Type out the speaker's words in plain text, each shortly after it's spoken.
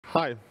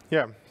Hi.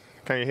 Yeah.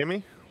 Can you hear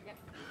me? Yep.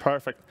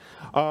 Perfect.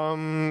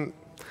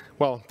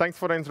 Well, thanks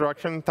for the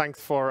introduction. Thanks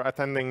for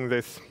attending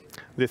this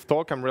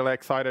talk. I'm really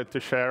excited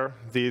to share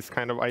these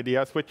kind of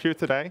ideas with you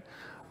today.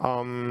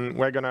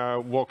 We're going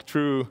to walk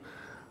through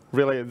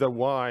really the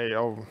why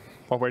of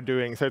what we're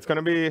doing. So it's going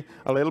to be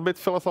a little bit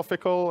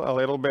philosophical, a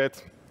little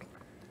bit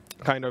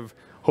kind of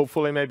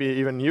hopefully maybe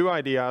even new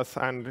ideas,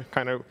 and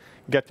kind of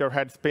get your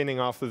head spinning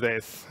after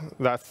this.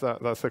 That's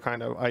the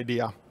kind of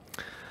idea.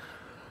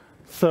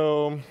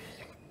 So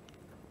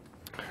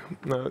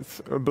no,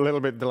 it's a little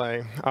bit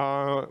delay.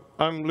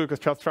 I'm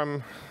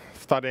Käldström,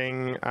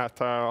 studying at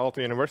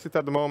Aalto University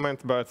at the moment,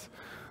 but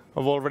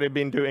I've already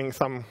been doing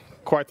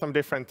quite some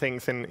different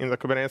things in the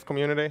Kubernetes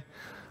community,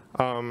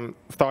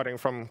 starting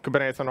from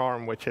Kubernetes on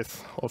ARM, which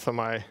is also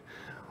my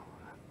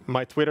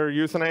Twitter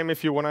username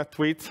if you want to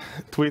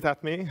tweet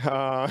at me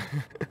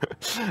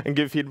and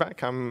give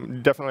feedback.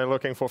 I'm definitely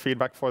looking for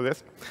feedback for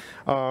this.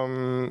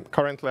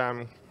 Currently,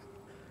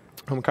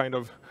 I'm kind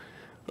of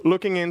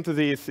looking into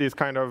these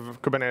kind of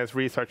Kubernetes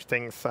research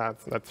things.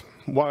 That's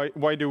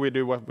why do we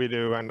do what we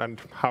do, and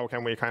how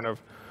can we kind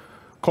of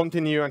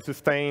continue and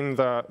sustain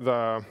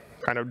the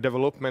kind of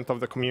development of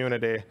the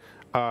community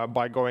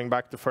by going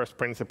back to first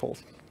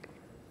principles.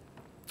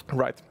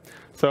 Right.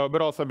 So,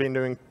 but also been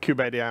doing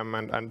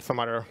kubeadm and some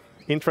other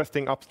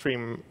interesting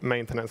upstream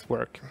maintenance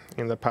work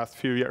in the past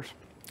few years.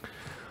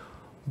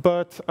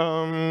 But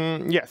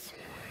yes,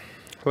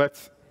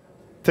 let's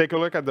take a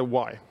look at the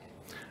why.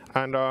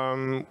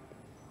 And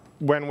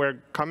when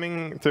we're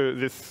coming to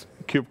this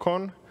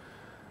KubeCon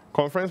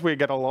conference, we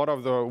get a lot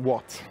of the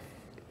what.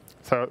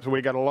 So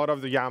we get a lot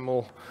of the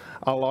YAML,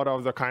 a lot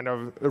of the kind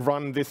of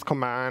run this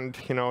command,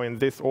 in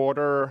this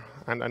order,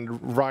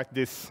 and write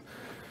this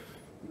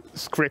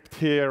script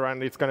here,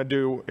 and it's going to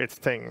do its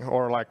thing,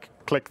 or like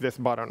click this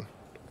button.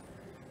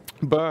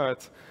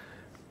 But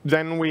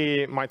then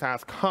we might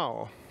ask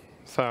how.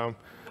 So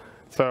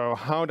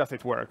how does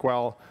it work?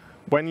 Well,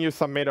 when you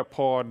submit a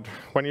pod,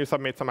 when you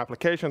submit some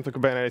application to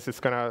Kubernetes,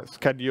 it's going to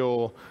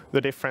schedule the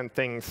different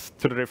things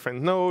to the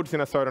different nodes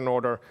in a certain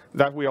order.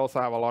 That we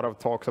also have a lot of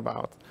talks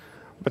about.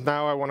 But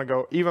now I want to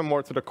go even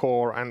more to the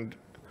core and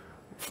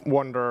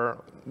wonder,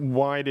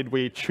 why did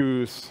we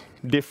choose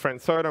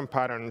different certain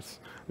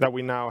patterns that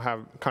we now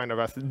have kind of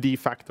as de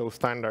facto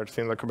standards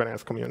in the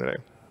Kubernetes community?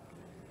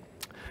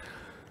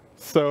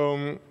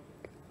 So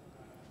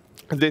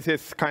this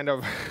is kind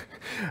of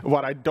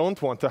what I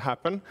don't want to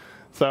happen.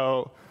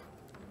 So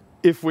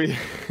if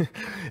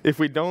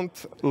we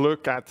don't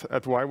look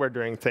at why we're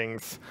doing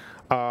things,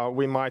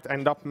 we might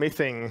end up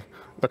missing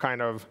the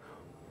kind of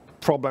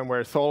problem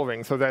we're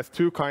solving. So there's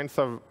two kinds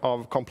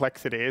of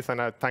complexities,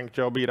 and I thank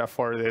Joe Bida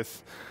for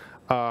this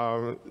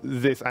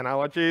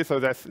analogy.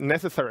 So there's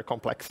necessary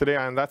complexity,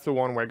 and that's the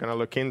one we're going to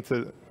look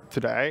into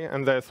today.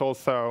 And there's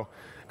also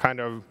kind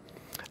of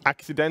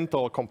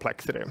accidental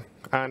complexity.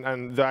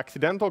 And the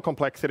accidental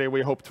complexity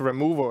we hope to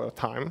remove over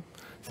time,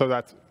 so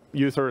that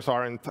users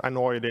aren't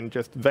annoyed in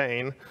just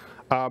vain.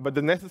 But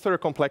the necessary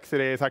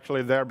complexity is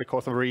actually there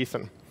because of a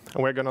reason.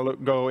 And we're going to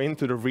go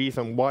into the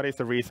reason. What is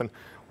the reason?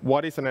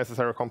 What is the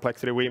necessary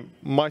complexity we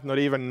might not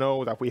even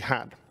know that we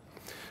had?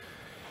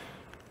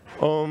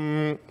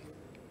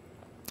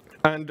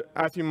 And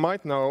as you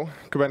might know,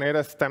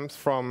 Kubernetes stems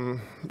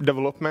from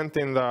development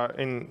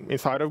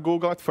inside of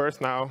Google at first.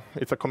 Now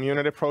it's a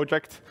community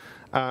project.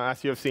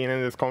 As you have seen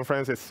in this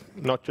conference, it's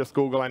not just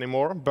Google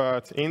anymore,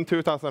 but in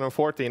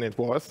 2014 it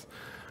was.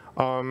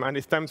 And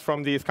it stems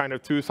from these kind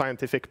of two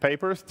scientific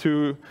papers,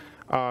 two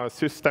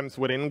systems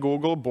within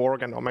Google,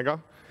 Borg and Omega,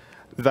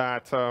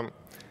 that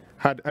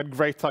had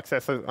great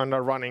success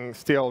under running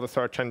still the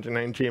search engine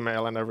and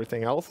Gmail and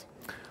everything else.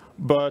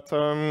 But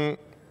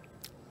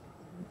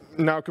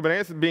now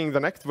Kubernetes being the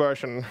next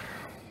version,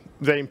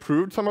 they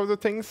improved some of the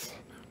things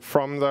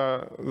from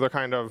the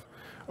kind of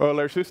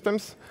earlier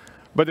systems,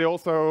 but they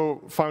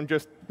also found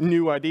just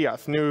new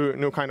ideas,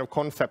 new kind of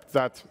concepts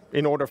that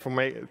in order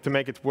to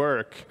make it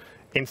work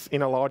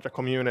in a larger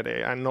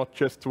community and not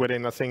just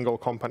within a single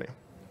company.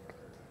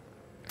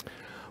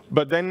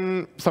 But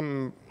then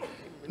some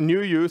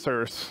new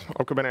users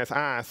of Kubernetes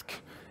ask,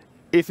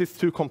 is this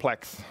too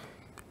complex?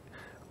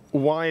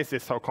 Why is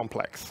this so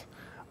complex?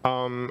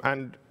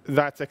 And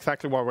that's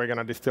exactly what we're going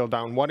to distill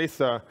down. What is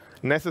the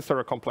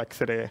necessary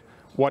complexity?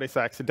 What is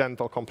the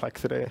accidental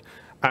complexity?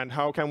 And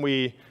how can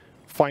we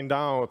find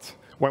out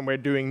when we're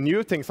doing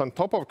new things on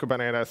top of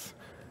Kubernetes,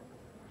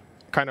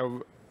 kind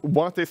of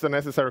what is the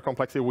necessary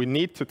complexity we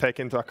need to take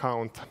into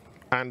account,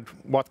 and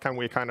what can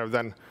we kind of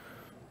then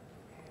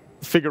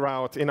figure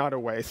out in other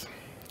ways?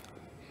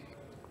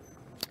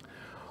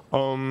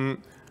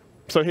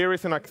 So here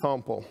is an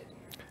example.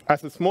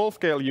 As a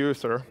small-scale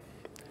user,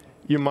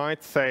 you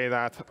might say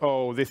that,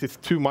 oh, this is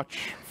too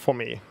much for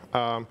me,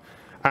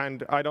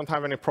 and I don't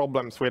have any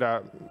problems with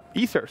an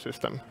easier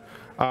system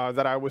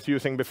that I was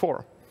using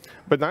before.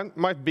 But that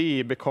might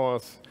be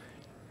because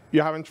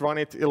you haven't run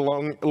it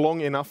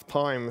long enough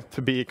time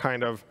to be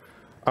kind of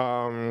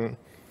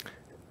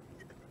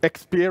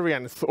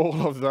experience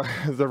all of the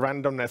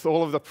randomness,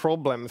 all of the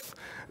problems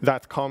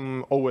that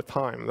come over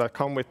time, that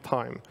come with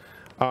time.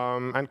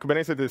 And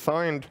Kubernetes is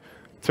designed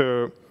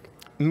to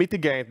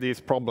mitigate these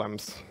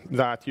problems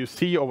that you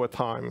see over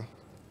time.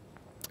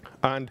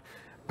 And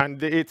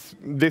this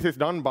is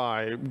done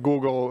by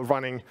Google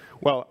running,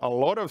 well, a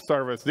lot of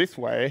servers this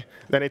way.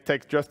 Then it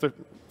takes just a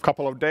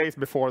couple of days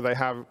before they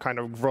have kind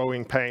of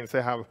growing pains.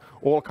 They have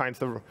all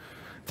kinds of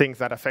things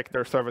that affect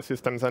their server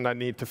systems and that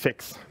need to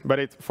fix.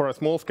 But for a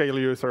small-scale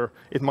user,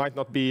 it might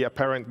not be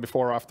apparent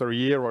before after a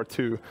year or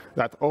two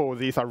that, oh,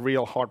 these are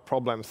real hard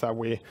problems that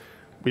we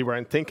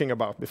weren't thinking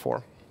about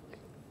before.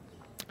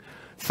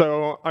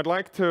 So I'd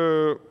like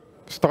to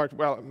start,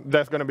 well,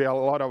 there's going to be a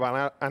lot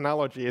of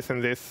analogies in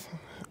this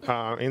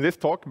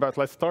talk, but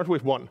let's start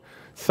with one.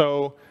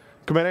 So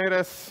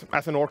Kubernetes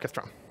as an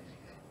orchestra,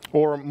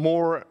 or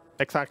more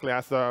exactly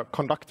as a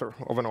conductor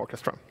of an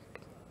orchestra.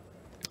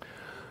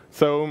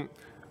 So,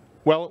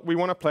 well, we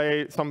want to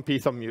play some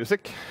piece of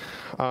music,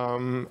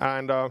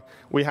 and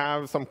we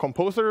have some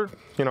composer,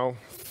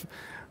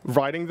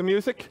 writing the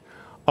music.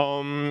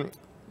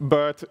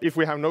 But if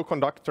we have no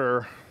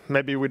conductor,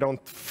 maybe we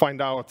don't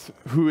find out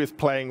who is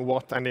playing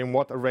what and in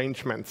what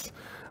arrangements,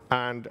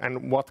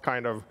 and what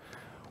kind of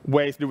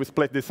ways do we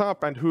split this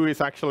up, and who is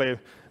actually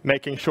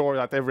making sure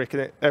that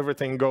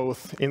everything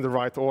goes in the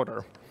right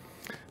order.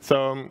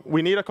 So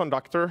we need a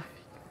conductor,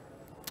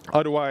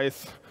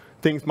 otherwise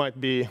things might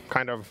be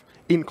kind of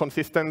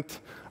inconsistent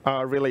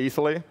really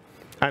easily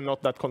and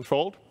not that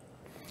controlled.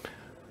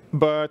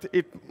 But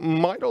it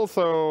might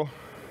also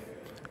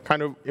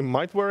it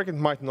might work, it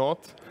might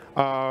not.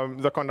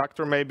 The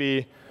conductor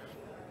maybe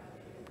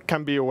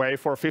can be away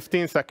for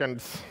 15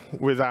 seconds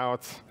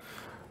without,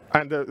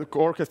 and the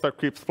orchestra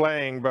keeps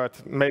playing,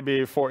 but maybe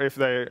if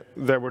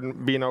there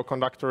would be no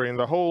conductor in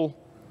the whole,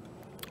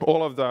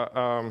 all of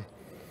the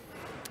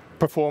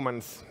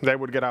performance, they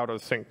would get out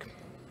of sync.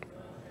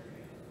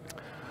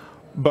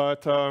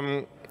 But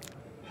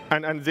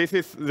and this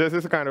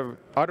is a kind of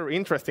other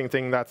interesting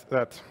thing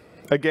that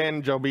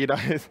again, Joe Beda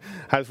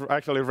has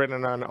actually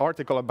written an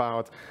article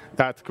about,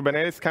 that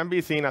Kubernetes can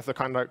be seen as a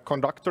kind of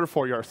conductor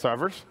for your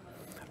servers,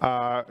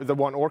 the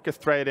one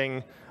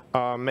orchestrating,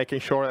 making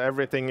sure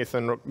everything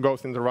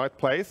goes in the right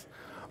place.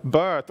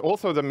 But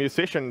also the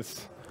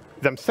musicians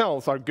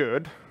themselves are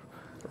good,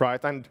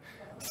 right? And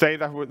say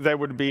that there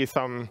would be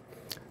some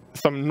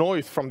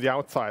noise from the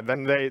outside,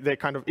 then they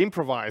kind of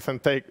improvise and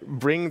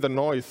bring the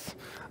noise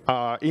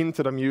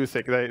into the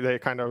music. They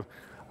kind of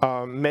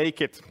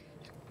make it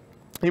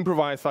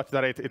improvise such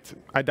that it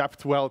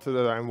adapts well to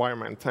the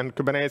environment. And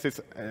Kubernetes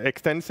is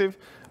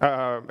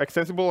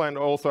extensible and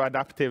also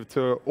adaptive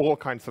to all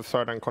kinds of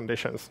certain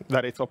conditions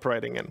that it's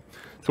operating in.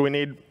 So we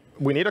need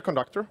a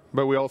conductor,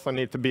 but we also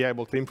need to be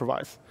able to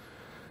improvise.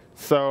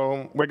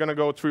 So we're going to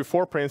go through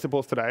 4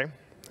 principles today,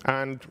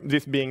 and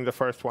this being the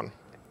first one.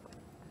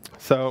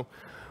 So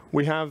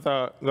we have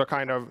the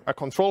kind of a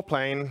control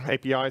plane,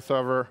 API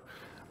server,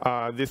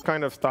 this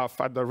kind of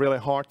stuff at the really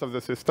heart of the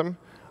system.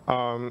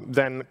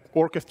 Then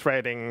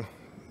orchestrating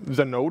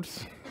the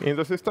nodes in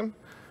the system.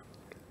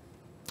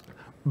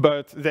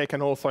 But they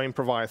can also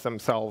improvise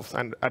themselves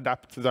and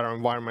adapt to their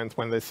environment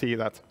when they see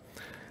that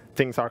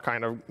things are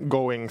kind of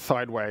going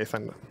sideways.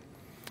 And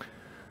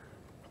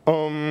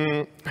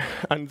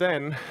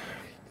then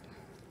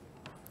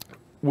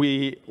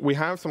we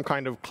have some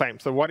kind of claim.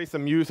 So what is the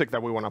music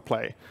that we want to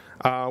play?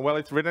 Well,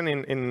 it's written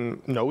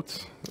in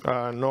notes,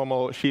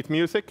 normal sheet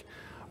music.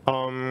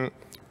 And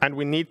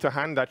we need to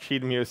hand that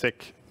sheet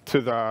music to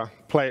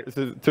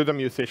the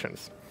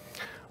musicians.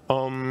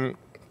 And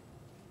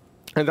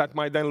that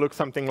might then look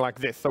something like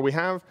this. So we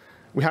have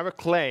a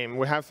claim,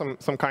 we have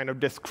some kind of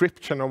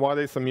description of what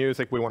is the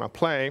music we want to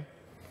play.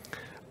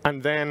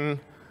 And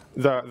then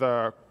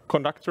the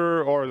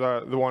conductor or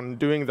the one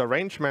doing the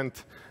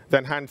arrangement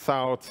then hands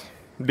out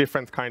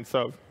different kinds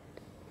of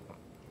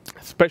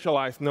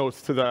specialized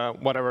notes to the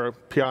whatever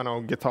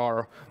piano,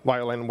 guitar,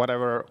 violin,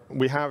 whatever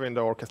we have in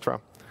the orchestra.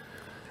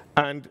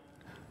 And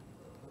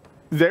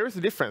there is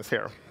a difference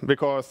here,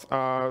 because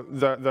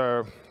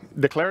the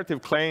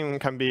declarative claim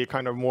can be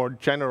kind of more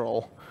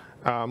general,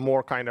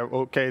 more kind of,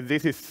 okay,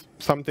 this is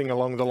something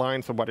along the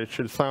lines of what it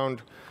should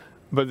sound.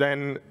 But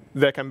then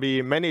there can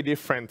be many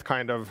different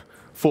kind of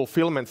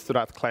fulfillments to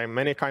that claim,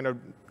 many kind of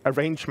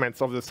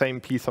arrangements of the same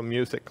piece of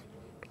music,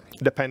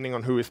 depending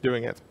on who is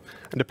doing it,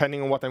 and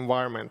depending on what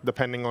environment,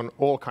 depending on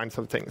all kinds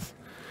of things.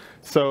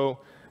 So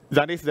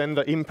that is then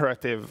the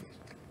imperative,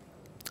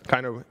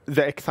 kind of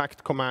the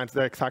exact commands,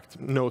 the exact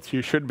notes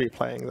you should be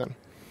playing then.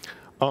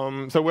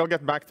 So we'll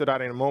get back to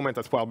that in a moment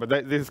as well, but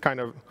this is kind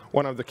of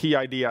one of the key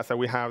ideas, that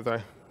we have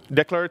the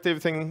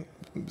declarative thing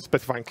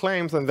specifying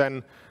claims, and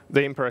then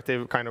the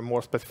imperative kind of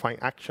more specifying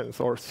actions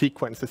or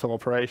sequences of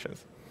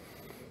operations.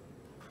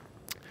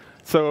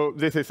 So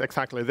this is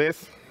exactly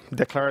this.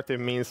 Declarative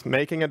means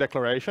making a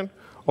declaration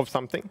of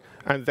something,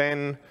 and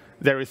then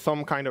there is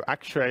some kind of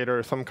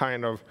actuator, some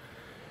kind of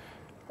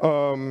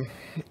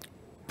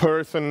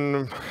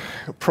person,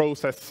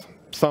 process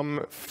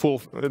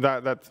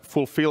that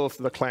fulfills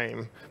the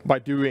claim by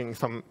doing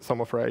some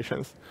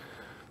operations.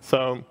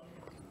 So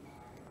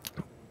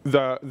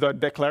the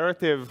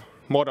declarative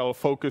model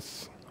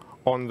focus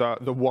on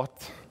the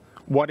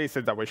what is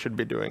it that we should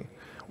be doing,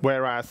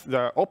 whereas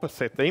the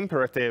opposite, the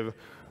imperative,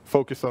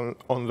 focus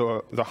on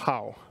the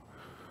how,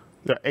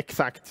 the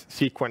exact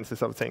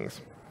sequences of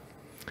things.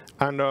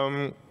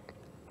 And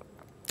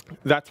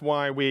that's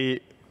why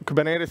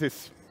Kubernetes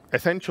is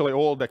essentially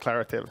all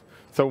declarative.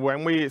 So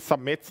when we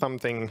submit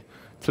something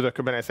to the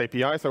Kubernetes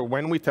API, so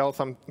when we tell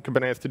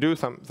Kubernetes to do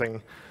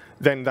something,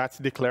 then that's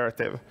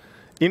declarative.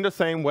 In the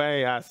same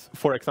way as,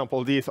 for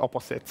example, these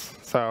opposites.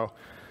 So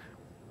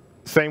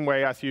same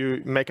way as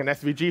you make an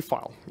SVG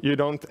file. You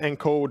don't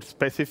encode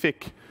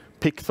specific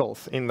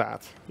pixels in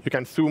that. You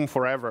can zoom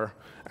forever,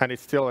 and it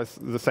still is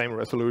the same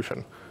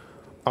resolution.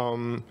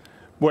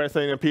 Whereas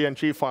in a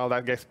PNG file,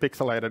 that gets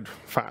pixelated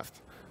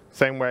fast.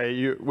 Same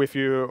way, if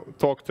you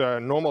talk to a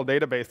normal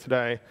database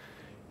today,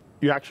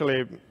 you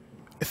actually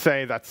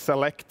say that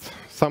select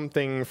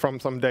something from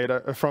some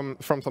data from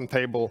some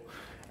table,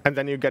 and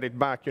then you get it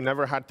back. You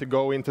never had to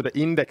go into the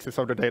indexes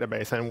of the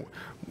database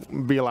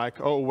and be like,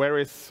 oh, where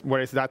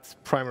is that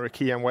primary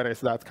key and where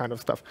is that kind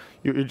of stuff.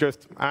 You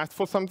just asked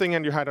for something,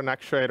 and you had an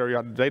actuator, you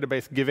had a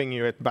database giving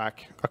you it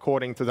back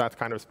according to that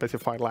kind of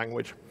specified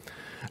language.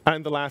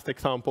 And the last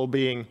example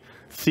being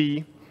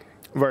C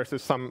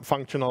versus some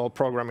functional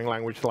programming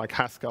language like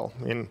Haskell.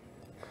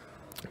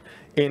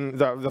 In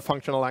the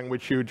functional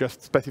language, you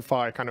just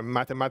specify kind of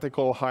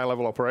mathematical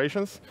high-level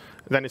operations.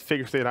 Then it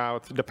figures it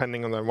out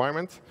depending on the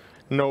environment.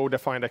 No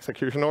defined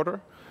execution order.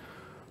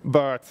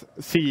 But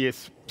C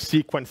is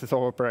sequences of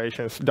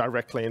operations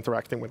directly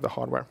interacting with the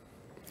hardware.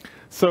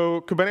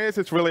 So Kubernetes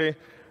is really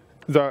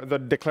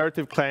the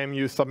declarative claim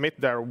you submit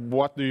there.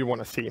 What do you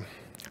want to see?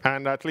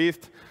 And at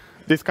least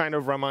this kind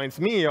of reminds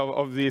me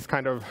of these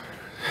kind of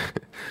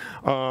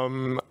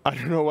I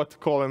don't know what to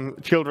call them,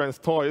 children's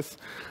toys.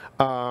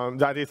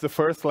 That is the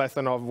first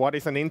lesson of what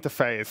is an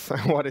interface,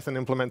 what is an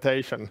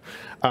implementation.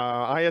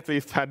 I at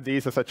least had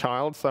these as a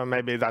child, so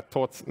maybe that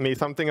taught me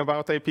something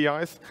about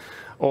APIs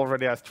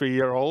already as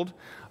 3-year-old.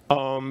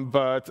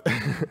 But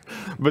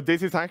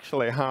this is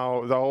actually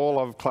how the whole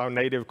of cloud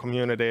native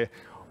community,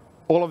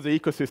 all of the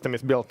ecosystem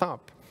is built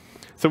up.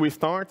 So we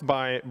start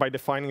by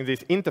defining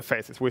these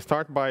interfaces. We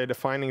start by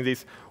defining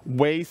these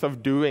ways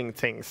of doing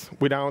things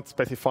without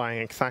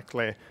specifying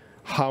exactly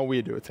how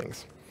we do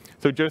things.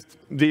 So just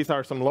these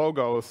are some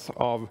logos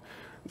of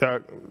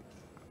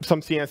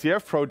some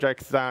CNCF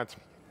projects that,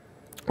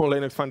 or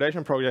Linux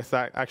Foundation projects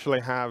that actually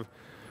have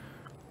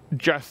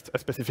just a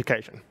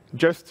specification,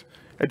 just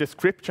a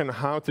description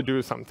how to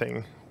do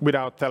something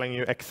without telling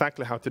you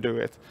exactly how to do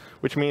it,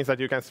 which means that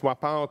you can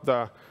swap out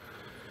the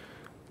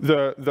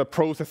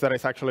process that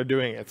is actually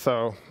doing it.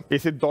 So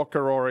is it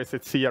Docker or is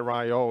it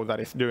CRIO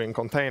that is doing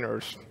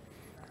containers?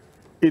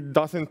 It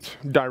doesn't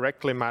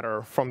directly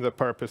matter from the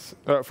purpose,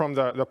 from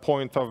the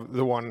point of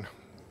the one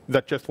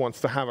that just wants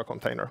to have a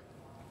container.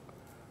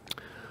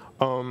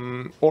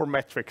 Or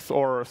metrics,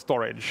 or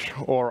storage,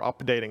 or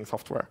updating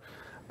software.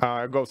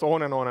 It goes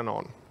on and on and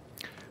on.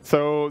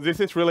 So this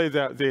is really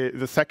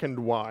the second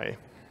why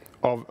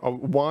of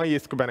why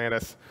is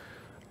Kubernetes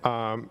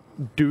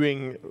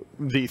doing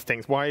these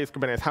things? Why is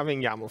Kubernetes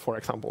having YAML, for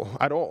example,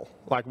 at all?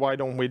 Like, why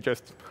don't we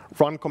just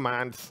run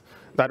commands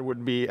that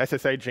would be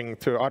SSHing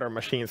to other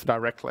machines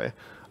directly?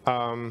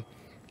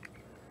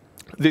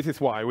 This is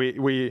why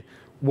we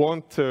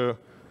want to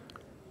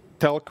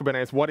tell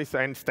Kubernetes what is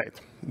the end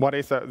state, what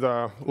is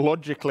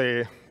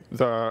logically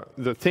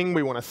the thing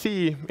we want to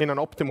see in an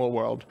optimal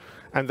world,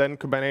 and then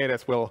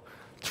Kubernetes will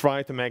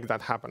try to make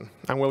that happen.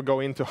 And we'll go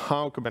into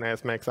how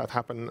Kubernetes makes that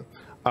happen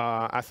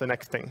as the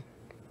next thing.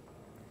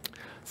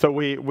 So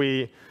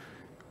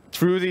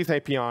through these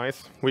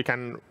APIs, we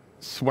can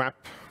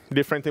swap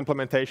different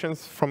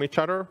implementations from each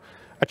other,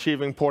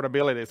 achieving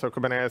portability. So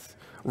Kubernetes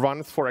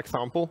runs, for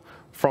example,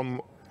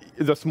 from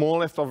the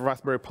smallest of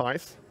Raspberry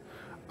Pis.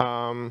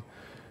 On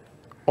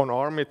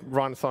ARM, it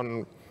runs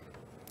on,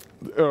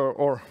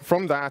 or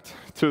from that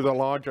to the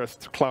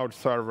largest cloud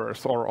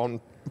servers or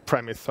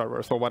on-premise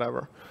servers or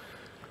whatever.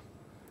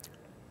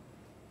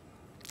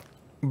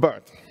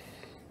 But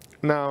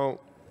now,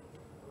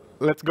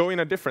 let's go in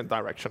a different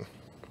direction.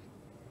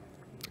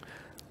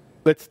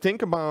 Let's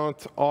think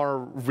about our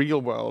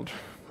real world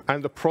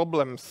and the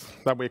problems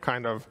that we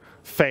kind of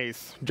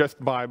face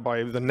just by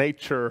the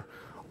nature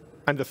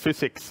and the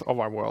physics of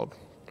our world.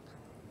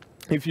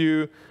 If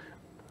you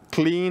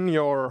clean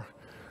your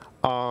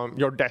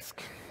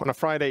desk on a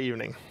Friday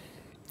evening,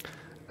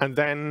 and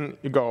then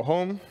you go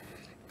home,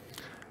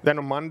 then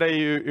on Monday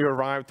you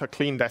arrive to a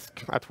clean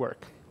desk at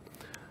work.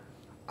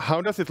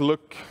 How does it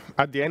look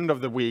at the end of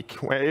the week?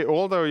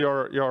 Although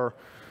your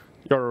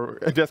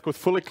desk was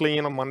fully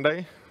clean on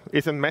Monday,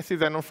 is it messy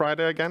then on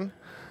Friday again?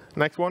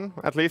 Next one?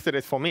 At least it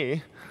is for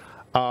me.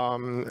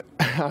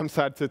 I'm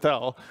sad to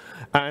tell.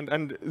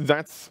 And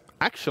that's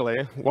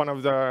actually one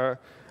of the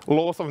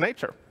laws of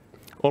nature,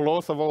 or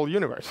laws of all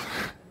universe.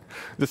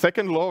 The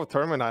second law of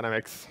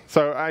thermodynamics.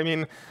 So, I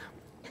mean,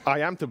 I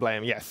am to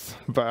blame, yes,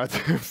 but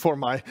for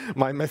my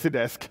messy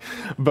desk.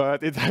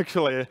 But it's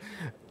actually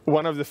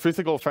one of the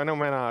physical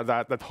phenomena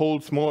that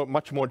holds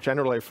much more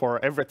generally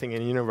for everything in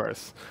the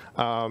universe,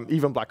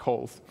 even black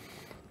holes.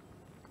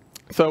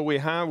 So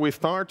we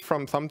start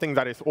from something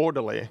that is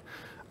orderly,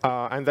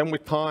 and then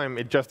with time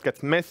it just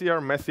gets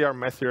messier, messier,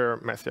 messier,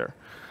 messier,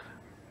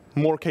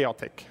 more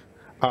chaotic.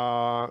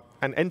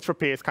 And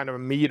entropy is kind of a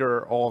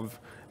meter of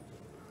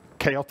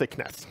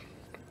chaoticness,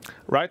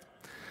 right?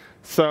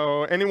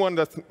 So anyone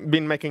that's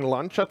been making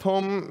lunch at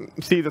home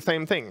see the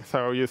same thing.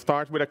 So you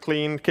start with a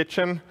clean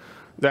kitchen,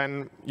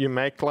 then you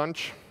make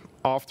lunch.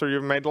 After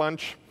you've made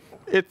lunch,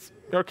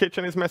 your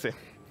kitchen is messy.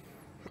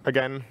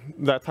 Again,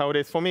 that's how it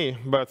is for me.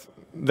 But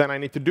then I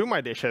need to do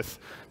my dishes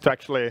to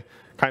actually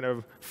kind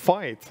of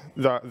fight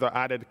the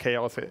added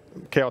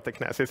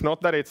chaoticness. It's not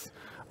that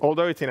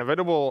although it's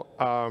inevitable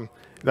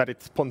that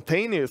it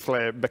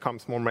spontaneously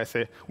becomes more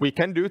messy, we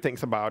can do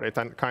things about it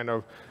and kind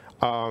of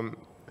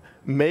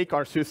make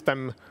our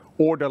system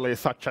orderly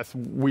such as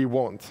we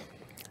want.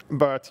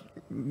 But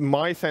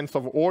my sense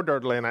of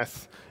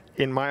orderliness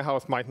in my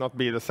house might not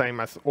be the same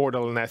as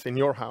orderliness in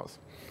your house.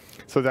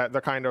 So that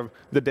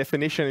the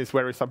definition is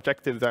very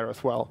subjective there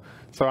as well.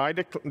 So I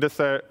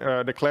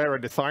declare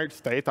a desired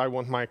state. I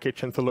want my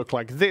kitchen to look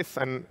like this,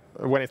 and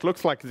when it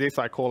looks like this,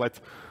 I call it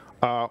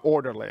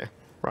orderly,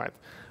 right?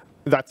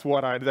 That's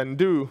what I then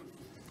do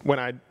when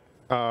I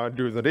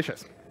do the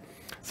dishes.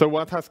 So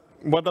what does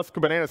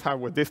Kubernetes have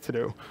with this to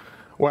do?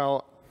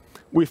 Well,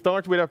 we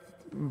start with a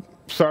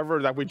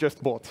server that we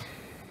just bought.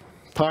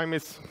 Time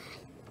is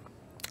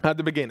at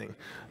the beginning.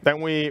 Then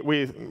we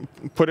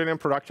put it in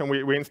production.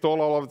 We install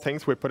all of the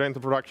things. We put it into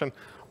production.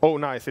 Oh,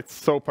 nice. It's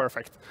so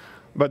perfect.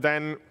 But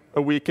then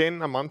a week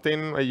in, a month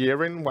in, a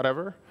year in,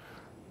 whatever,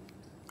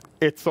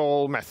 it's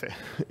all messy.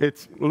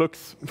 It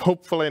looks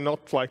hopefully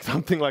not like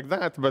something like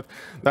that, but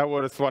that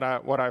was what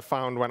I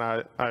found when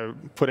I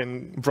put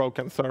in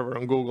broken server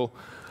on Google.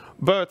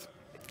 But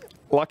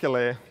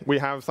luckily, we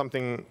have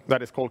something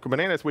that is called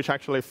Kubernetes, which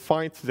actually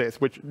fights this,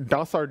 which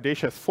does our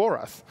dishes for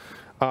us,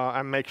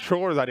 and makes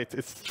sure that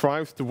it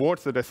strives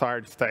towards the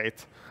desired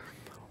state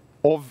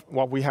of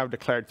what we have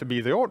declared to be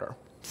the order.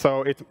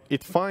 So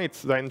it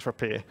fights the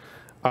entropy.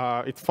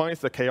 It fights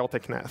the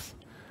chaoticness.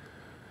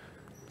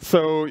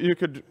 So you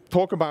could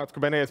talk about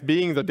Kubernetes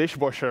being the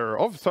dishwasher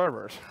of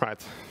servers, right?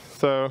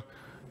 So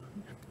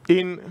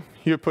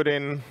you put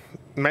in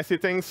messy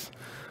things,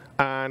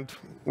 and,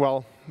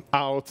 well,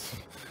 out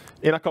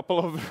in a couple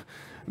of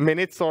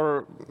minutes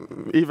or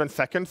even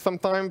seconds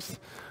sometimes,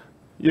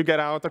 you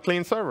get out a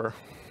clean server.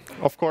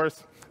 Of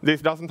course,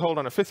 this doesn't hold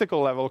on a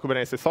physical level,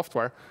 Kubernetes is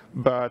software,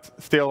 but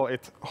still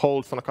it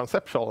holds on a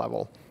conceptual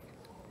level.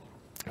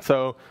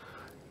 So,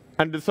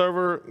 and the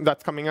server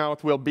that's coming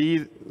out will be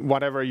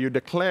whatever you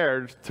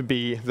declared to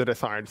be the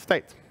desired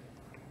state.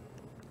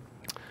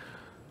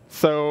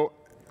 So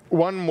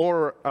one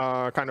more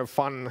kind of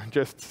fun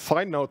just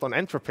side note on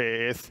entropy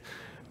is,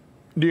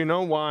 do you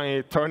know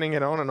why turning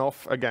it on and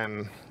off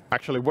again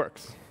actually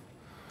works?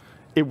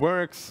 It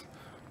works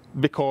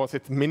because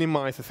it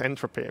minimizes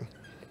entropy.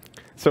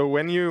 So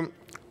when you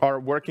are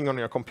working on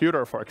your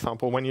computer, for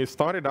example, when you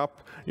start it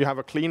up, you have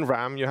a clean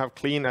RAM, you have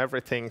clean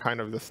everything,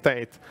 kind of the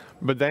state.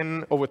 But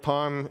then over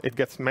time, it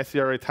gets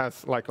messier. It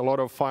has like a lot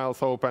of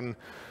files open,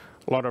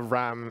 a lot of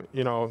RAM,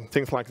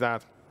 things like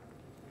that.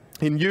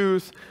 In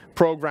use,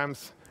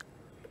 programs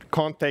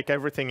can't take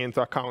everything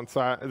into account.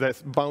 So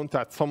there's bound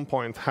to at some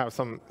point have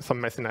some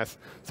messiness.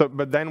 So,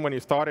 but then when you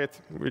start it,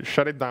 we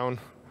shut it down,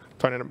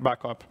 turn it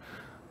back up,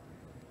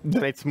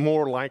 then it's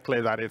more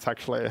likely that it's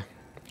actually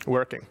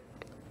working.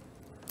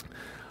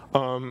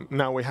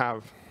 Now we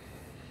have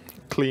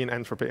clean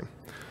entropy.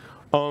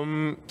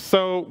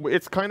 So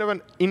it's kind of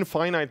an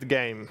infinite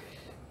game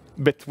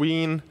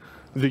between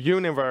the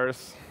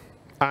universe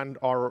and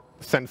our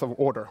sense of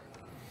order.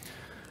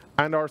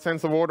 And our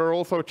sense of order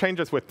also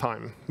changes with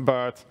time,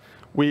 but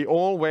we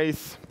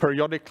always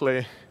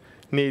periodically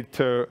need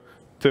to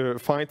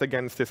fight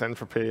against this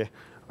entropy,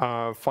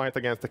 fight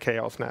against the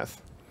chaosness.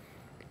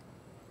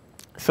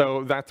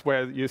 So that's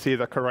where you see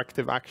the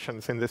corrective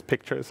actions in this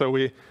picture. So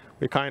we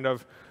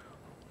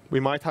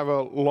might have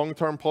a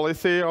long-term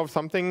policy of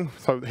something.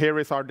 So here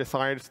is our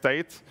desired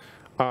state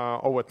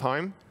over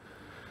time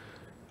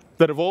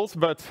that evolves,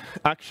 but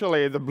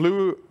actually the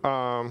blue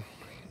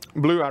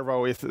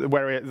arrow is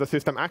where the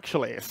system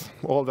actually is,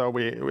 although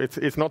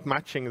it's not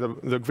matching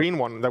the green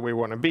one that we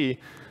want to be.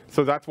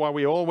 So that's why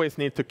we always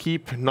need to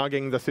keep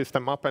nudging the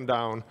system up and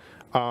down,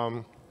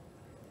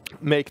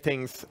 make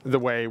things the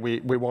way we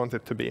want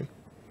it to be.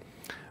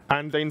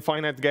 And The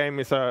Infinite Game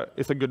is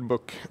a good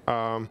book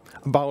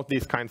about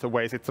these kinds of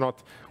ways. It's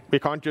not, we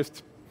can't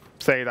just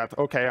say that,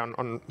 okay,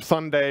 on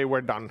Sunday we're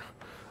done,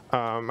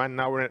 and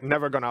now we're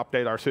never going to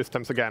update our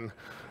systems again.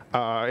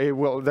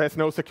 There's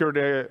no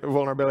security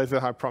vulnerabilities,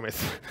 I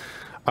promise.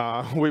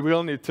 We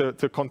will need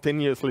to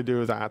continuously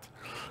do that,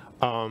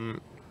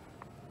 and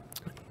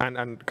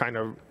kind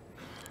of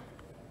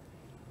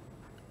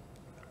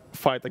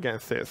fight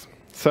against this.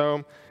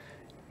 So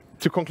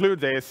To conclude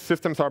this,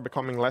 systems are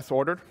becoming less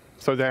ordered,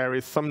 so there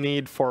is some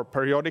need for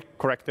periodic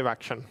corrective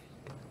action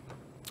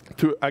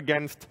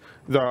against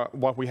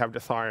what we have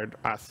desired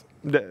as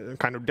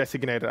kind of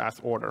designated as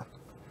order.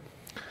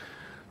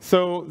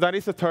 So that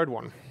is the third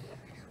one.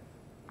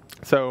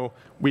 So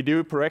we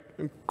do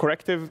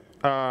corrective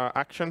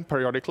action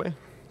periodically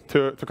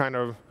to kind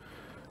of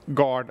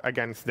guard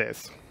against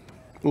this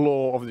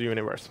law of the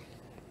universe.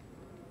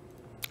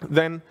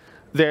 Then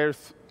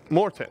there's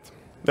more to it.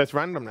 There's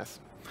randomness.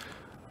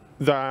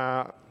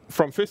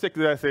 From physics,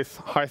 there's this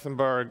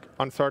Heisenberg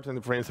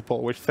uncertainty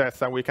principle, which says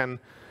that we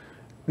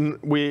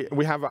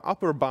have an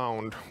upper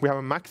bound, we have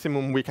a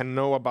maximum we can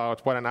know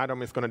about what an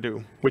atom is going to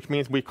do, which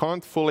means we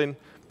can't fully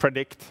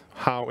predict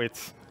how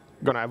it's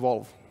going to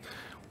evolve.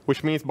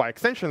 Which means by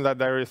extension that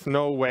there is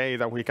no way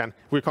that we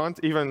can't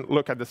even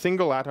look at the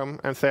single atom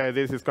and say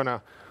this is going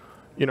to,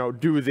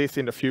 do this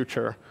in the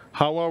future.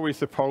 How are we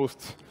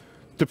supposed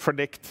to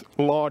predict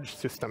large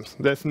systems?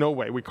 There's no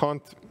way. We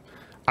can't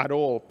at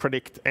all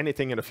predict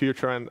anything in the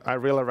future, and I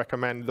really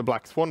recommend the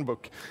Black Swan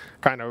book,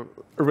 kind of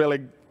really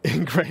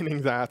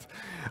ingraining that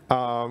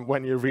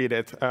when you read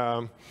it.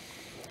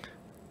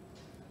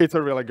 It's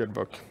a really good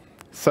book.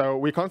 So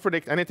we can't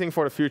predict anything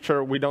for the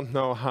future. We don't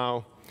know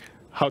how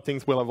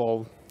things will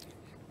evolve.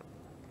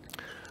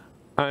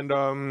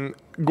 And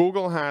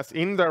Google has,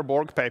 in their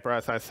Borg paper,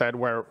 as I said,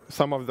 where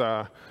some of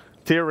the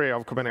theory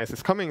of Kubernetes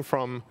is coming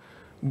from,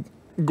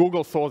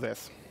 Google saw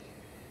this.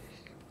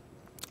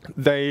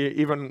 They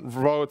even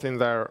wrote in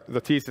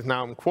the thesis,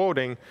 now I'm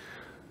quoting,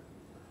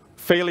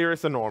 failure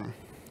is the norm.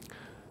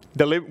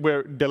 We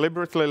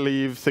deliberately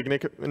leave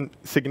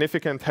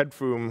significant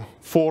headroom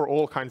for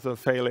all kinds of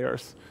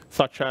failures,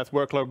 such as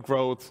workload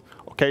growth,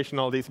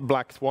 occasional these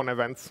black swan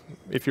events.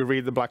 If you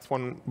read the Black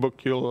Swan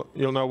book, you'll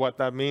know what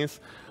that means.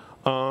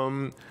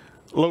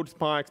 Load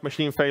spikes,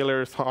 machine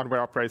failures,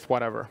 hardware upgrades,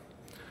 whatever.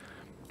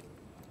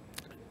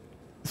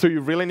 So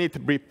you really need to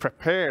be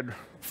prepared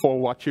for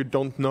what you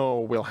don't know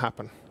will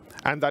happen.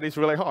 And that is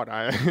really hard.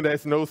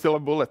 There's no silver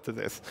bullet to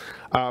this.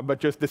 But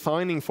just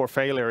designing for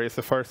failure is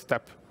the first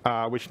step,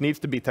 which needs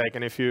to be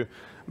taken if you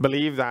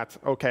believe that,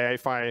 OK,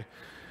 if I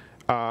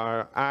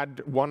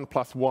add 1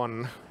 +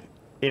 1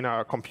 in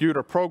a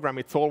computer program,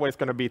 it's always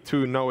going to be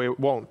 2. No, it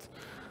won't.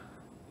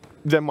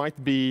 There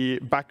might be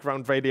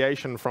background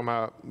radiation from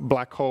a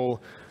black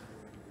hole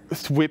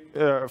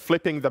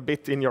flipping the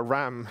bit in your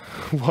RAM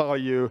while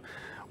you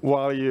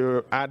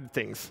add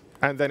things.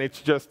 And then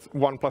it's just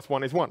 1 +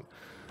 1 is 1.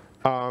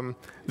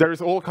 There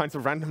is all kinds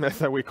of randomness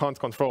that we can't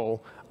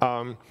control.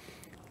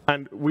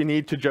 And we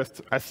need to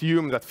just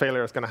assume that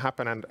failure is going to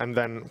happen and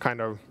then kind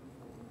of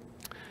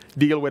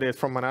deal with it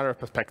from another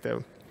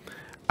perspective.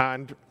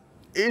 And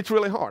it's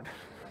really hard.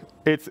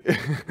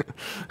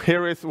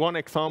 Here is one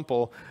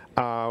example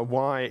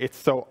why it's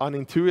so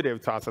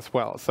unintuitive to us as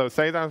well. So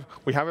say that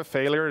we have a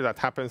failure that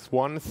happens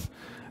once.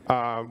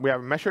 We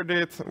have measured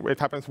it. It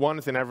happens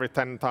once in every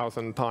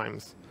 10,000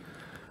 times.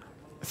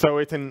 So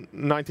it's in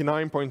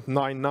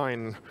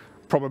 99.99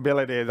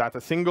 probability that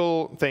a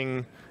single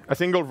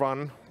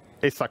run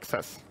is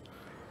success.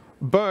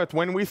 But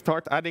when we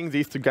start adding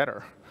these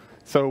together,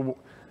 so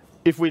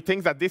if we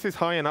think that this is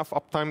high enough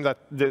uptime that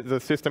the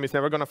system is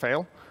never going to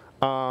fail,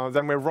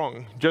 then we're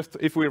wrong. Just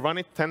if we run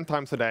it 10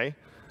 times a day,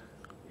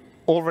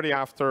 already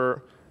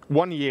after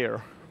 1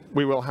 year,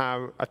 we will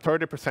have a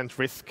 30%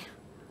 risk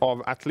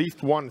of at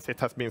least once it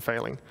has been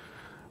failing.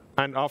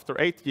 And after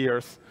 8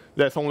 years,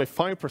 there's only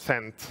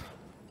 5%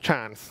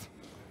 chance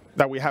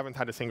that we haven't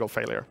had a single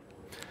failure.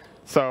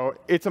 So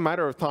it's a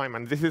matter of time,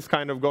 and this is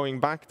kind of going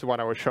back to what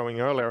I was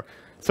showing earlier.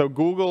 So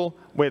Google,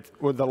 with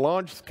the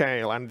large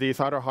scale and these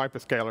other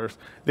hyperscalers,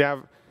 they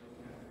have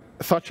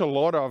such a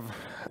lot of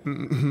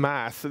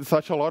mass,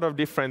 such a lot of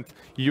different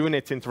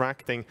units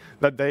interacting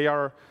that they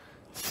are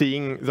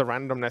seeing the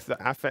randomness,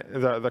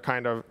 the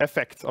kind of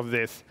effects of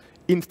this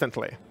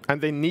instantly. And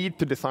they need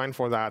to design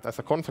for that as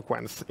a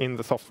consequence in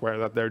the software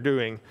that they're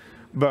doing.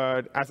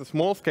 But as a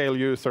small-scale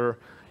user,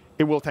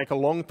 it will take a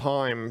long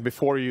time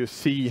before you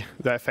see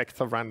the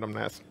effects of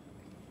randomness,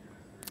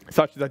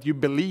 such that you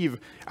believe,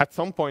 at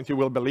some point you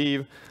will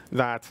believe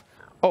that,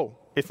 oh,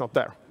 it's not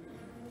there,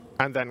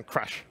 and then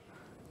crash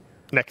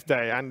next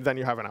day, and then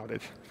you have an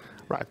outage.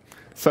 Right.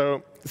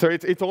 So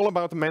it's all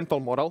about the mental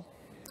model.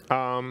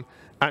 And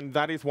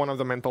that is one of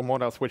the mental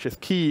models which is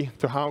key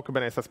to how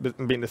Kubernetes has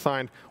been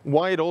designed,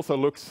 why it also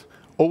looks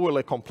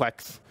overly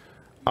complex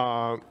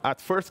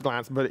at first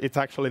glance, but it's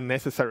actually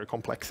necessary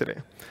complexity.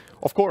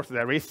 Of course,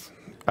 there is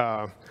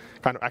kind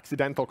of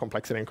accidental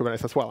complexity in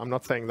Kubernetes as well. I'm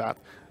not saying that.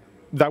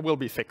 That will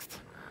be fixed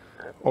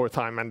over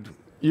time. And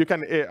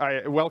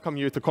I welcome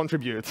you to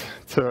contribute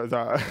to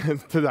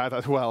that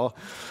as well,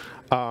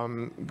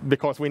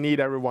 because we need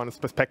everyone's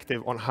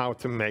perspective on how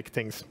to make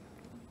things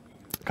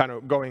kind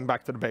of going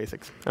back to the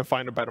basics and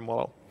find a better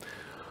model.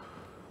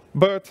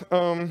 But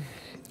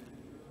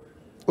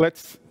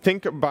let's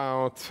think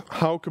about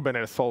how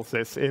Kubernetes solves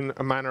this in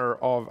a manner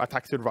of a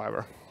taxi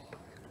driver.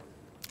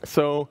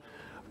 So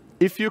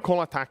if you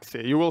call a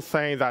taxi, you will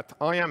say that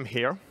I am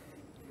here.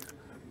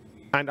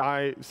 And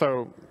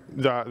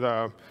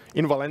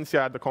in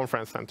Valencia at the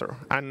conference center.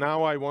 And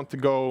now I want to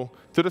go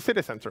to the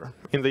city center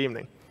in the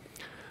evening.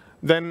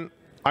 Then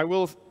I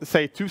will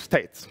say two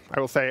states. I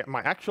will say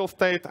my actual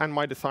state and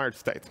my desired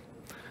state.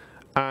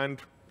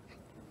 And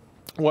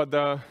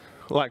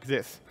like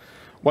this.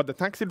 What the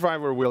taxi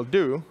driver will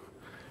do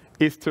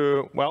is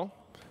to, well,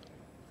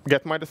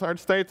 get my desired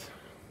state,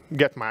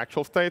 get my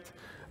actual state,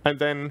 and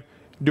then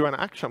do an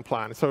action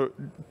plan. So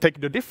take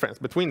the difference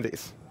between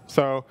these.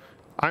 So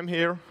I'm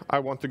here, I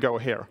want to go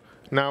here.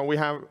 Now we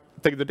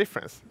take the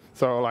difference.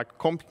 So like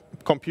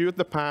compute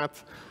the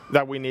path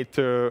that we need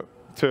to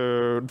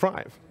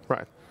drive,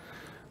 right?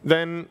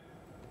 Then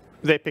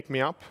they pick me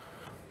up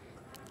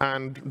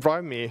and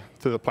drive me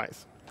to the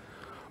place.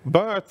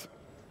 But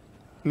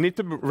need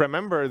to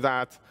remember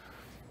that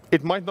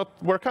it might not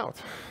work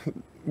out.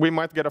 We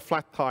might get a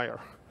flat tire.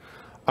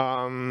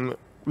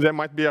 There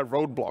might be a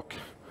roadblock.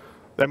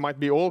 There might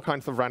be all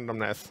kinds of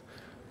randomness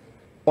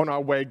on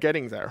our way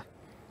getting there.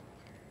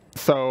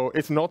 So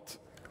it's not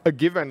a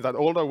given that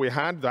although we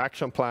had the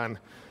action plan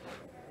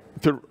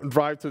to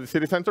drive to the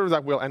city center,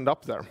 that we'll end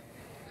up there.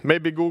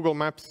 Maybe Google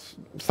Maps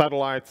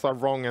satellites are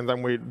wrong and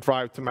then we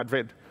drive to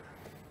Madrid.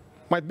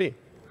 Might be.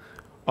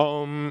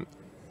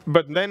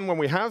 But then when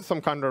we have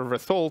some kind of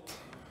result,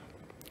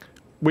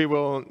 we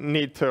will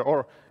need to,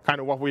 or kind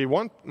of what we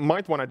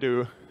might want to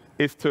do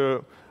is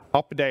to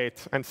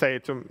update and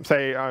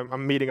say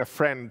I'm meeting a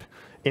friend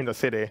in the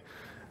city,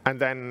 and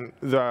then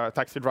the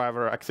taxi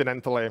driver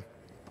accidentally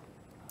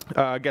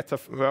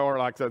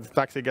the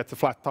taxi gets a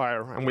flat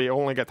tire, and we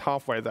only get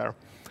halfway there.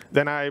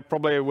 Then I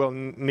probably will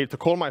need to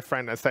call my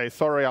friend and say,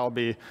 sorry, I'll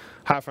be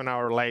half an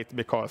hour late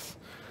because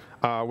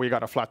we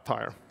got a flat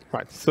tire.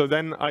 Right. So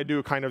then I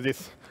do kind of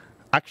this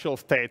actual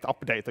state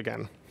update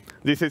again.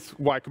 This is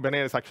why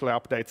Kubernetes actually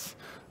updates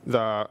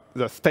the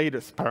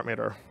status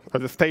parameter, or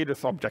the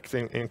status objects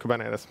in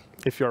Kubernetes,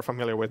 if you're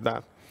familiar with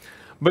that.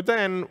 But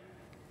then,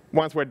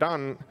 once we're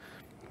done,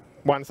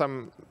 once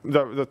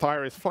the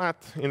tire is flat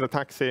in the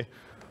taxi,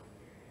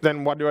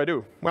 then what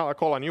do? Well, I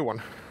call a new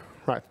one,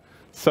 right?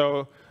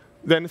 So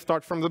then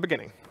start from the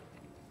beginning.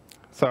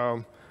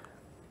 So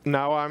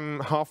now I'm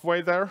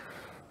halfway there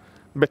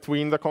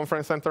between the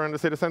conference center and the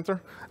city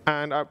center,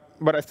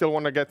 but I still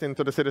want to get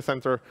into the city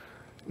center.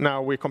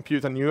 Now we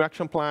compute a new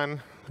action plan,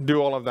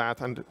 do all of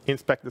that, and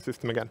inspect the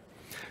system again.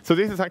 So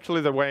this is actually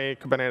the way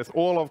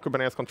all of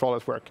Kubernetes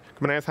controllers work.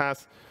 Kubernetes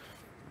has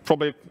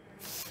probably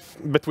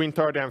between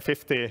 30 and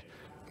 50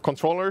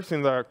 controllers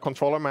in the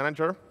controller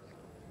manager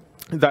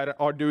that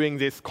are doing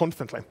this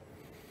constantly,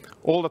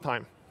 all the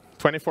time,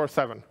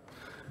 24/7.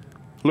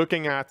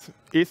 Looking at,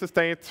 is the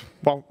state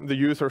what the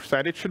user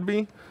said it should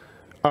be?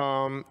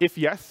 If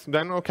yes,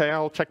 then OK,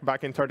 I'll check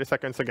back in 30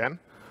 seconds again.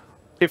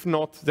 If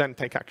not, then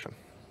take action.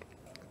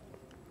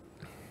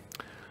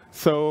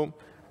 So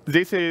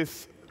this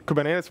is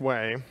Kubernetes'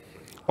 way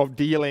of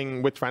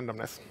dealing with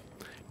randomness,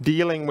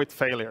 dealing with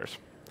failures,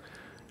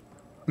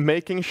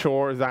 making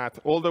sure that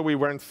although we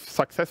weren't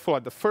successful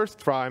at the first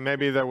try,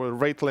 maybe there were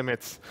rate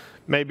limits,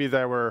 maybe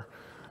there were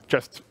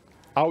just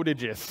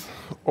outages,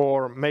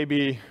 or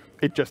maybe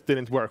it just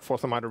didn't work for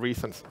some other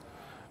reasons.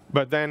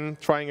 But then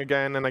trying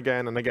again and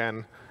again and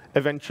again,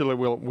 eventually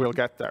we'll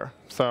get there.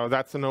 So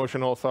that's the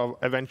notion also of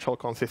eventual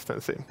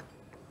consistency,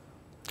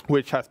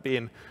 which has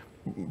been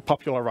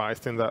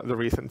popularized in the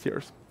recent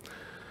years.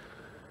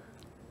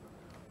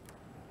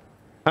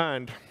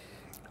 And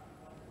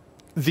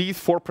these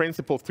four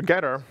principles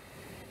together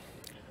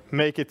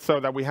make it so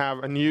that we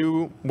have a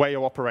new way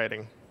of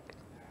operating.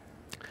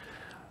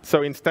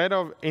 So instead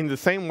of, in the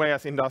same way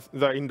as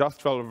the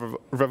Industrial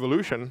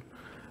Revolution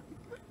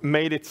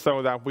made it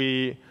so that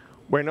we're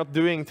not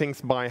doing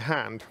things by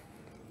hand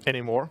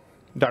anymore,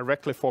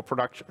 directly for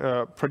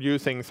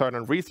producing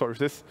certain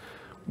resources.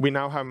 We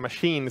now have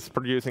machines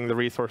producing the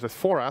resources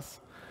for us,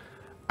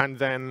 and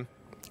then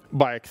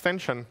by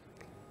extension,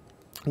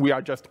 we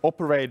are just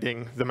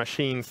operating the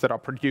machines that are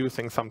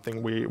producing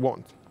something we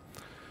want.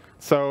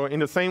 So in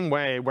the same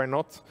way, we're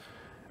not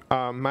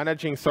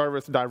managing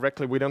servers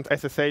directly. We don't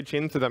SSH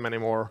into them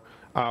anymore.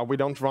 We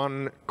don't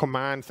run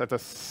commands at a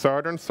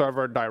certain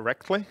server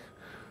directly.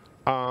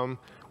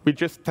 We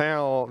just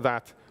tell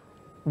that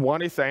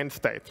what is the end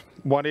state,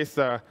 what is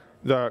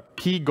the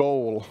key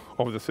goal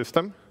of the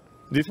system.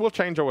 This will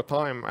change over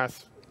time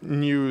as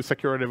new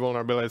security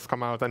vulnerabilities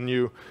come out and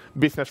new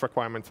business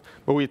requirements.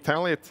 But we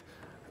tell it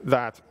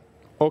that,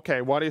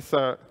 OK,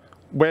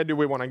 where do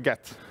we want to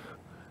get?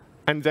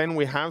 And then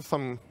we have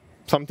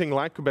something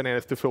like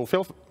Kubernetes to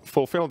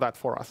fulfill that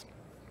for us.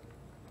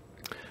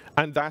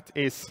 And that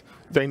is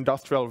the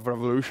Industrial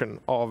Revolution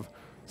of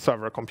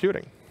server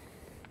computing.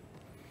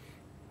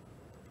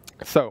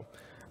 So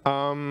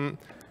to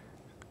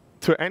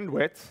end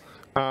with,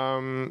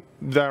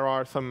 there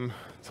are some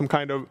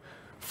kind of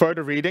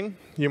further reading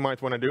you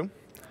might want to do.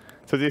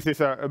 So this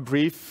is a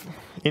brief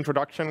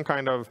introduction,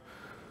 kind of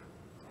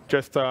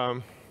just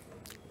to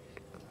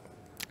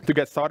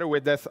get started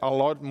with. There's a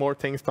lot more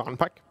things to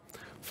unpack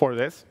for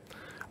this.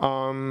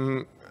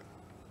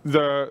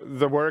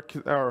 the work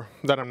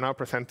that I'm now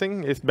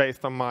presenting is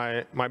based on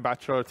my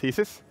bachelor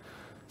thesis.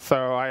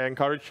 So I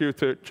encourage you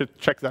to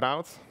check that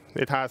out.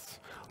 It has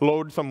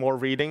loads of more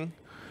reading,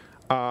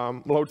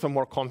 loads of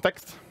more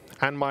context.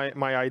 And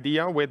my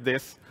idea with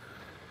this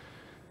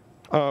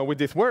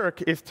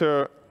work is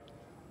to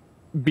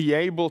be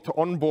able to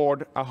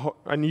onboard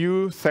a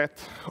new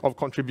set of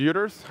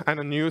contributors and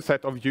a new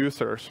set of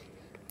users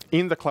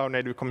in the cloud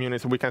native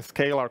community, so we can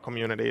scale our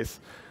communities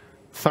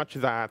such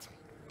that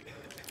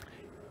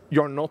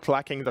you're not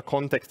lacking the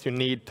context you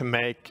need to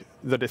make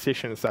the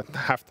decisions that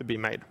have to be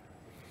made.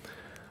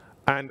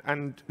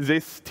 And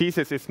this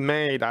thesis is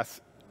made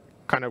as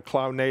kind of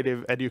cloud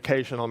native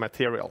educational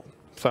material.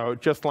 So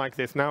just like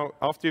this, now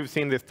after you've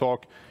seen this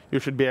talk, you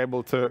should be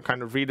able to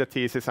kind of read the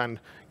thesis and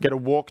get a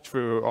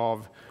walkthrough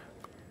of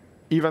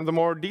even the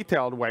more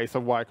detailed ways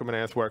of why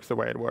Kubernetes works the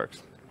way it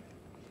works.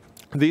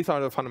 These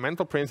are the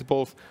fundamental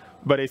principles,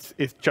 but it's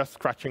just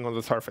scratching on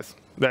the surface.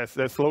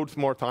 There's loads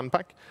more to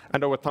unpack,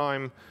 and over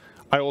time,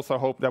 I also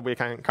hope that we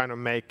can kind of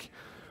make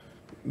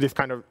this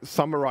kind of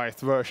summarized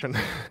version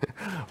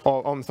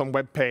on some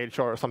web page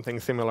or something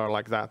similar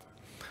like that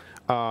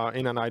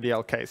in an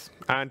ideal case.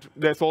 And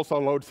there's also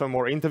loads of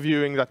more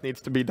interviewing that needs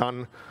to be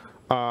done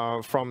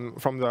from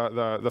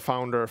the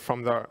founder,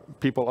 from the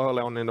people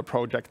early on in the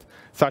project,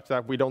 such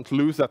that we don't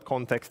lose that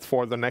context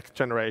for the next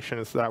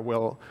generations that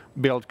will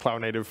build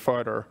cloud native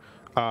further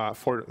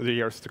for the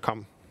years to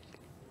come.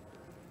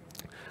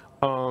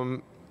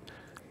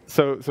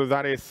 So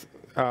that is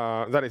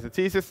the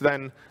thesis.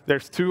 Then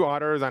there's two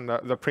other than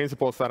the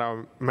principles that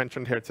I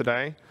mentioned here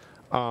today.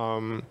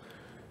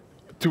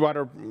 Two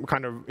other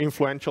kind of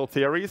influential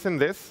theories in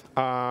this.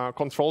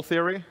 Control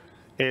theory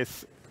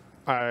is,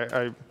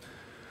 I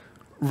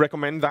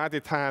recommend that.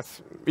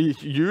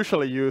 It's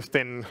usually used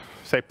in,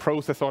 say,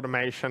 process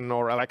automation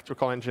or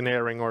electrical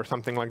engineering or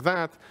something like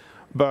that,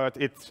 but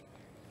it's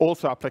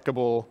also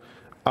applicable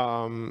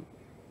to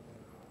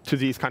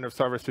these kind of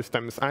server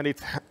systems, and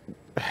it's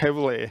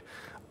heavily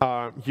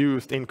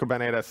used in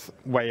Kubernetes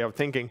way of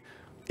thinking.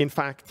 In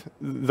fact,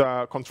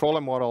 the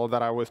controller model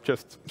that I was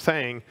just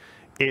saying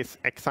is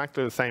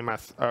exactly the same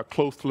as a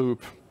closed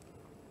loop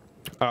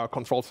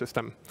control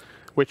system,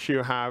 which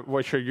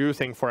you're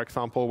using, for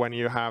example, when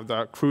you have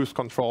the cruise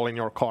control in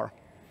your car.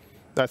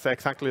 That's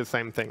exactly the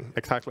same thing,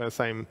 exactly the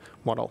same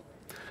model.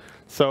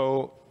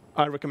 So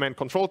I recommend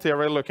control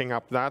theory, looking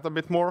up that a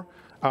bit more.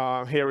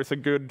 Here is a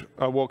good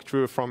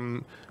walkthrough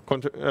from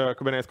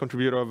Kubernetes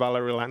contributor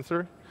Valerie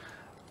Lancer,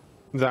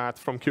 that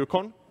from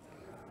KubeCon.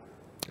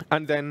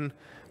 And then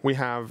we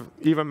have,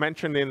 even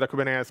mentioned in the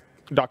Kubernetes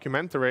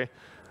documentary,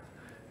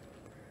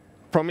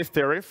 promise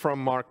theory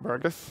from Mark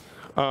Burgess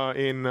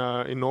in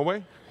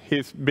Norway.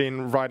 He's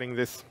been writing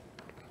this,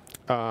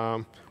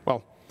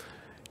 well,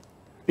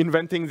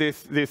 inventing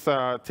this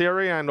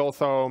theory and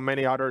also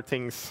many other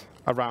things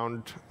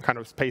around kind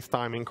of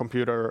space-time in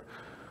computer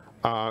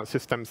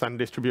systems and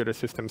distributed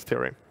systems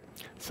theory.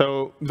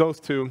 So those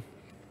two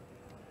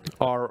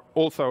have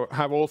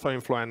also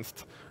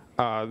influenced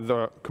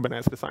the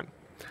Kubernetes design.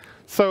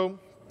 So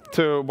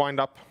to wind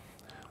up,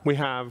 we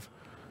have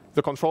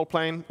the control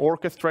plane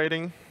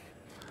orchestrating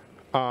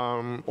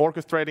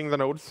the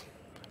nodes,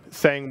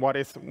 saying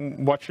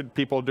what should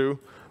people do,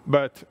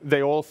 but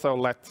they also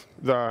let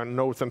the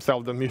nodes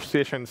themselves, the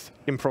musicians,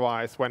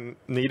 improvise when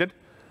needed.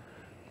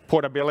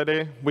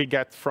 Portability we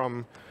get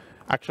from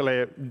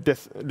actually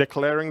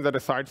declaring the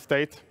desired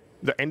state,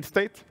 the end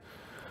state.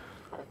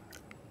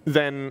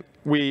 Then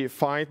we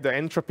fight the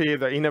entropy,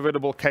 the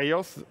inevitable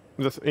chaos,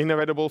 this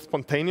inevitable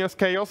spontaneous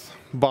chaos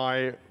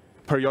by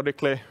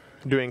periodically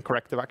doing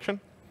corrective action.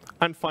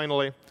 And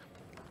finally,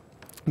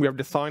 we have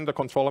designed the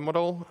controller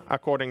model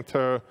according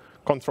to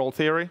control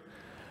theory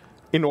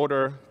in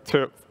order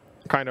to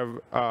kind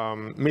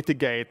of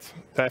mitigate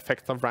the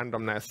effects of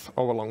randomness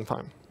over a long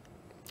time.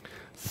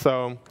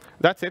 So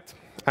that's it.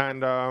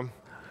 And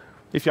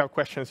if you have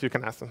questions, you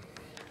can ask them.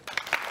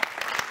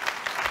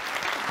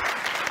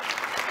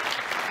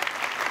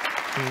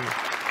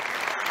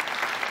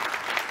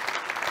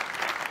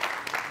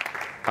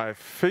 I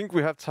think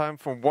we have time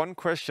for one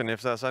question,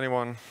 if there's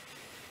anyone.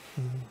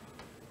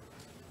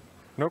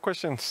 No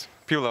questions?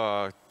 People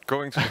are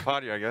going to the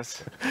party, I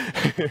guess.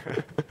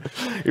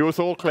 It was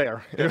all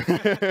clear.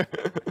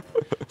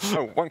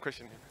 Oh, one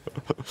question.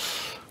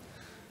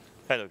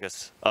 Hi,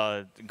 Lucas.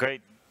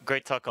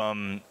 Great talk.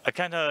 I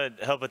kind of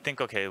help but think,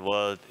 okay,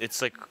 well,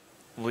 it's like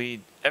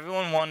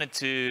everyone wanted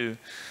to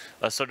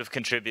sort of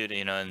contribute,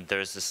 and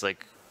there's this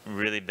like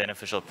really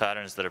beneficial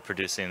patterns that are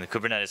producing the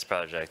Kubernetes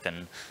project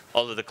and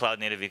all of the cloud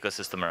native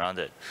ecosystem around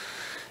it.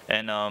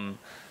 And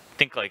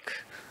think like,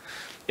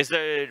 is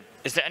there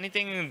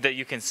anything that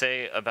you can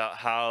say about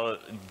how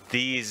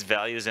these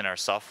values in our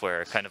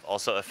software kind of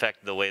also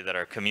affect the way that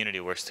our community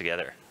works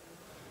together?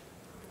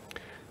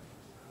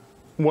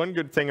 One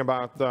good thing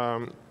about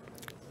the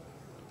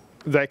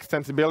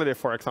extensibility,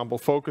 for example,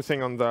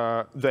 focusing on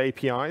the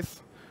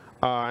APIs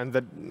and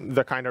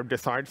the kind of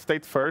desired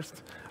state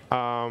first,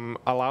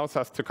 allows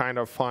us to kind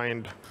of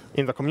find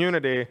in the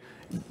community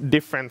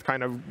different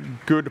kind of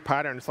good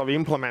patterns of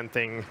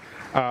implementing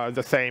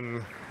the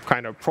same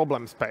kind of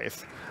problem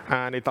space.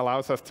 And it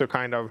allows us to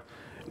kind of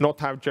not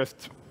have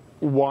just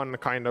one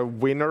kind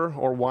of winner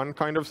or one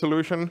kind of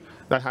solution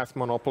that has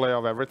monopoly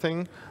of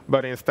everything,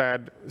 but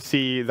instead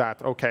see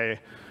that, okay,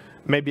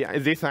 maybe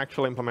this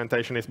actual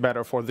implementation is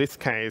better for this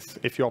case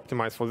if you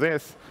optimize for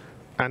this,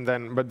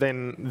 but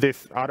then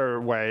this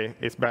other way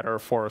is better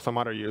for some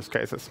other use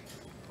cases.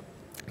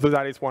 So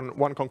that is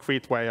one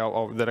concrete way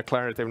of the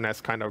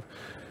declarativeness kind of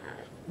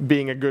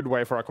being a good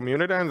way for our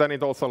community, and then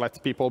it also lets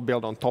people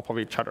build on top of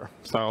each other.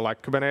 So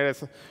like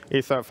Kubernetes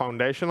is a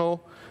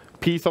foundational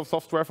piece of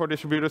software for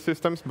distributed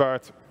systems,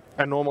 but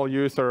a normal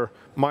user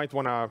might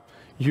want to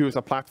use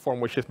a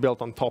platform which is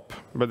built on top,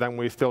 but then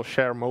we still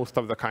share most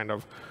of the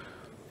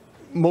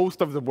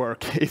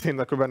work is in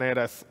the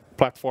Kubernetes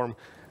platform,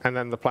 and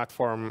then the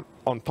platform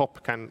on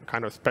top can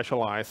kind of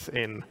specialize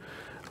in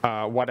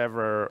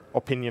whatever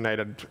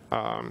opinionated,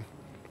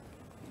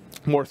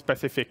 more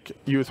specific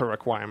user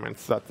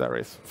requirements that there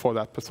is for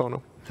that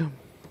persona.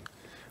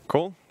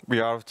 Cool. We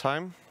are out of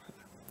time.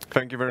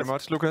 Thank you very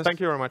much, Lucas. Thank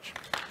you very much.